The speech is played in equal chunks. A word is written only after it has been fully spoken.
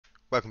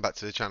Welcome back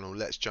to the channel.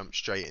 Let's jump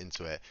straight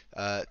into it.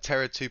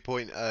 Terra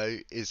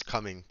 2.0 is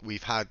coming.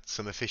 We've had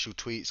some official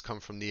tweets come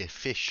from the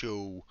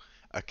official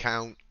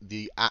account,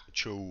 the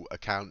actual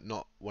account,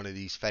 not one of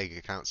these fake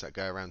accounts that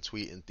go around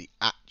tweeting, the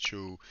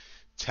actual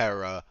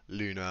Terra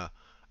Luna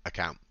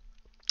account.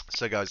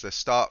 So guys, let's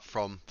start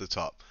from the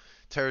top.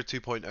 Terra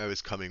 2.0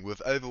 is coming.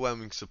 With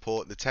overwhelming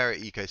support, the Terra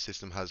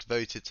ecosystem has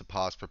voted to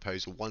pass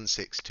Proposal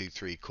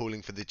 1623,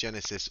 calling for the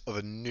genesis of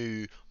a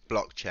new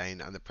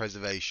blockchain and the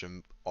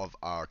preservation of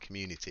our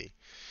community.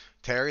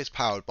 Terra is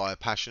powered by a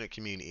passionate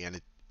community and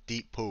a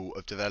deep pool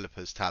of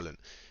developers' talent.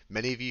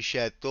 Many of you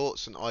shared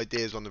thoughts and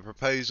ideas on the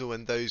proposal,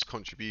 and those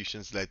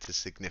contributions led to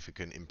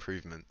significant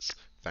improvements.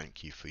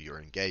 Thank you for your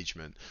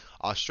engagement.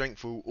 Our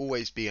strength will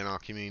always be in our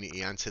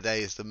community, and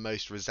today is the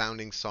most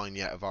resounding sign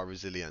yet of our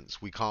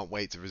resilience. We can't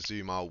wait to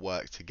resume our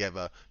work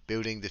together,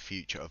 building the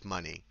future of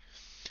money.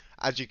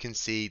 As you can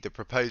see, the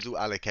proposal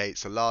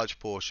allocates a large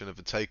portion of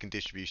the token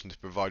distribution to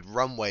provide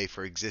runway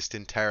for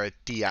existing Terra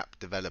DApp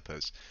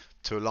developers,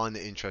 to align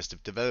the interest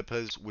of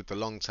developers with the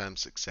long-term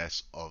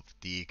success of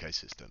the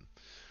ecosystem.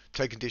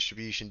 Token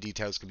distribution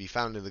details can be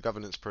found in the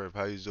governance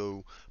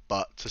proposal,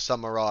 but to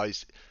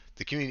summarize,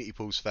 the community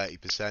pool's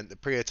 30%, the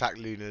pre-attack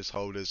Luna's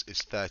holders is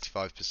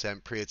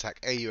 35%, pre-attack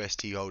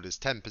AUST holders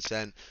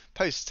 10%,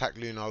 post-attack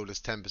Luna holders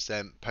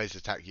 10%,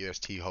 post-attack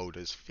UST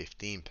holders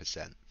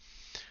 15%.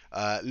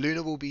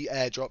 Luna will be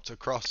airdropped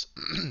across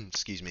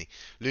excuse me.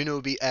 Luna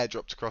will be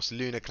airdropped across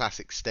Luna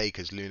Classic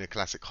stakers, Luna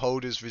Classic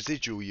holders,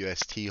 residual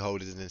UST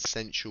holders, and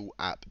essential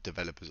app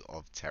developers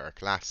of Terra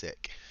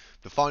Classic.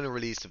 The final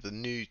release of the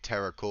new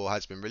Terra Core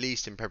has been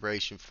released in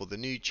preparation for the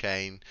new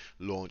chain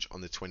launch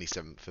on the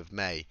 27th of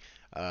May.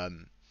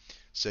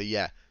 So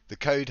yeah, the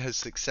code has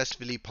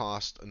successfully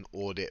passed an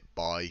audit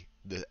by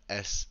the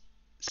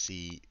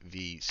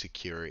SCV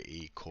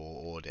Security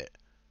Core Audit.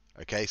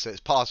 Okay, so it's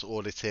passed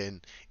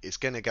auditing, it's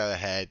going to go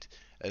ahead,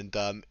 and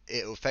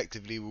it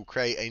effectively will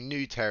create a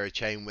new Terra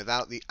chain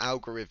without the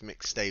algorithmic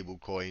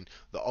stablecoin.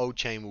 The old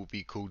chain will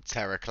be called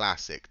Terra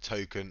Classic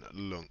token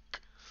LUNC,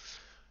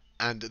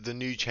 and the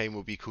new chain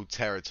will be called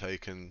Terra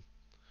token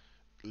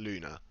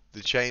Luna.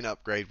 The chain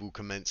upgrade will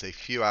commence a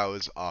few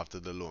hours after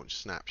the launch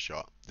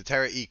snapshot. The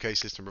Terra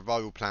ecosystem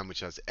revival plan,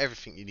 which has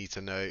everything you need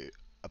to know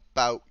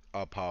about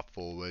our path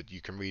forward, you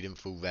can read in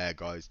full there,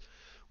 guys,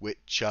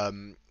 which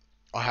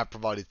I have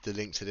provided the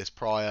link to this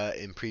prior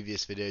in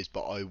previous videos,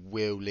 but I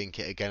will link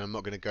it again. I'm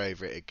not going to go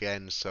over it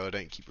again so I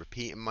don't keep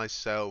repeating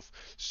myself.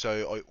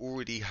 So I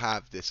already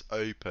have this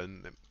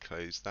open. Let me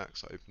close that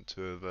because I opened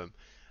two of them.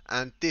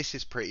 And this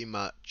is pretty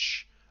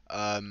much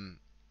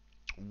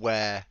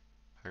where,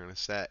 hang on a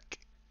sec,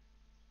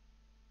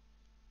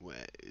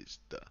 where is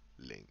the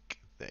link?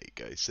 There you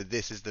go. So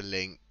this is the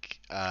link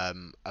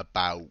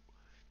about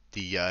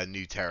the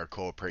new Terra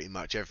Core, pretty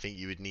much everything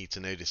you would need to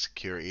know the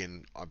security,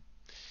 and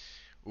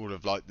all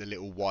of like the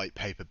little white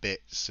paper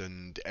bits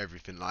and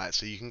everything like that.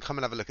 So you can come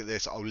and have a look at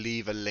this. I'll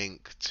leave a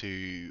link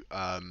to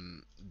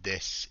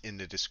this in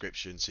the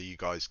description so you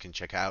guys can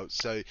check out.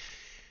 So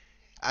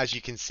as you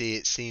can see,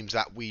 it seems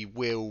that we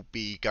will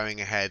be going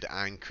ahead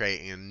and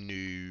creating a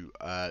new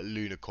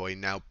Luna coin.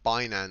 Now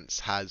Binance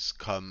has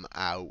come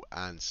out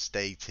and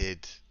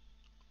stated,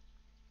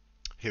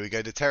 here we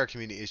go. The Terra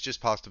community has just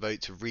passed a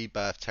vote to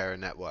rebirth Terra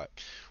Network.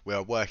 We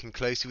are working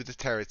closely with the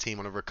Terra team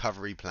on a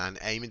recovery plan,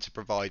 aiming to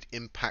provide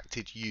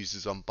impacted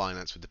users on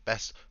Binance with the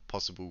best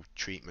possible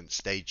treatment.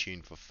 Stay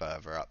tuned for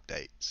further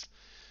updates.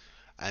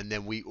 And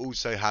then we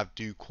also have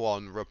Do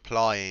Kwon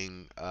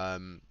replying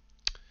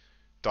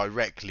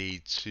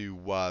directly to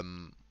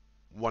one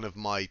of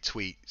my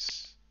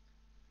tweets.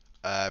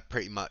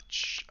 Pretty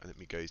much, let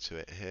me go to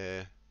it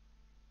here.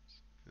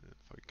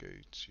 If I go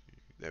to,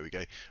 there we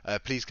go.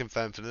 Please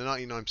confirm for the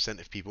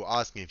 99% of people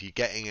asking if you're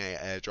getting an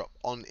airdrop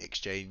on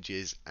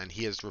exchanges, and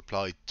he has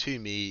replied to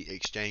me,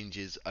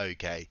 exchanges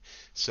okay.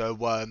 So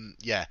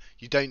yeah,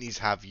 you don't need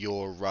to have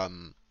your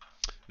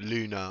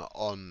Luna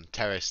on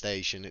Terra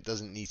Station. It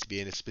doesn't need to be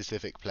in a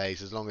specific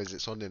place, as long as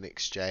it's on an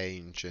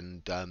exchange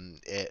and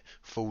it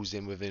falls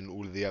in within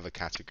all of the other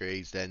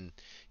categories, then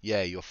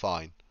yeah, you're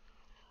fine.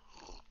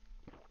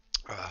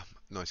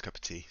 Nice cup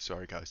of tea,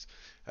 sorry guys.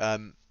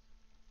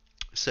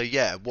 So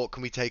yeah, what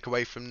can we take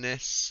away from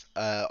this?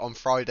 On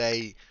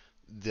Friday,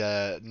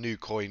 the new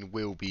coin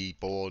will be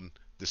born,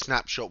 the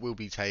snapshot will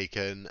be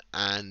taken,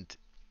 and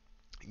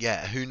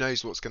yeah, who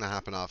knows what's going to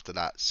happen after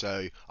that.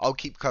 So I'll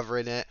keep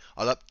covering it.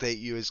 I'll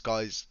update you as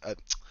guys,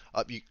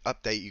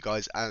 update you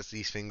guys as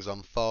these things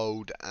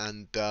unfold,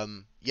 and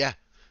yeah,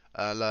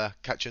 I'll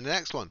catch you in the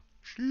next one.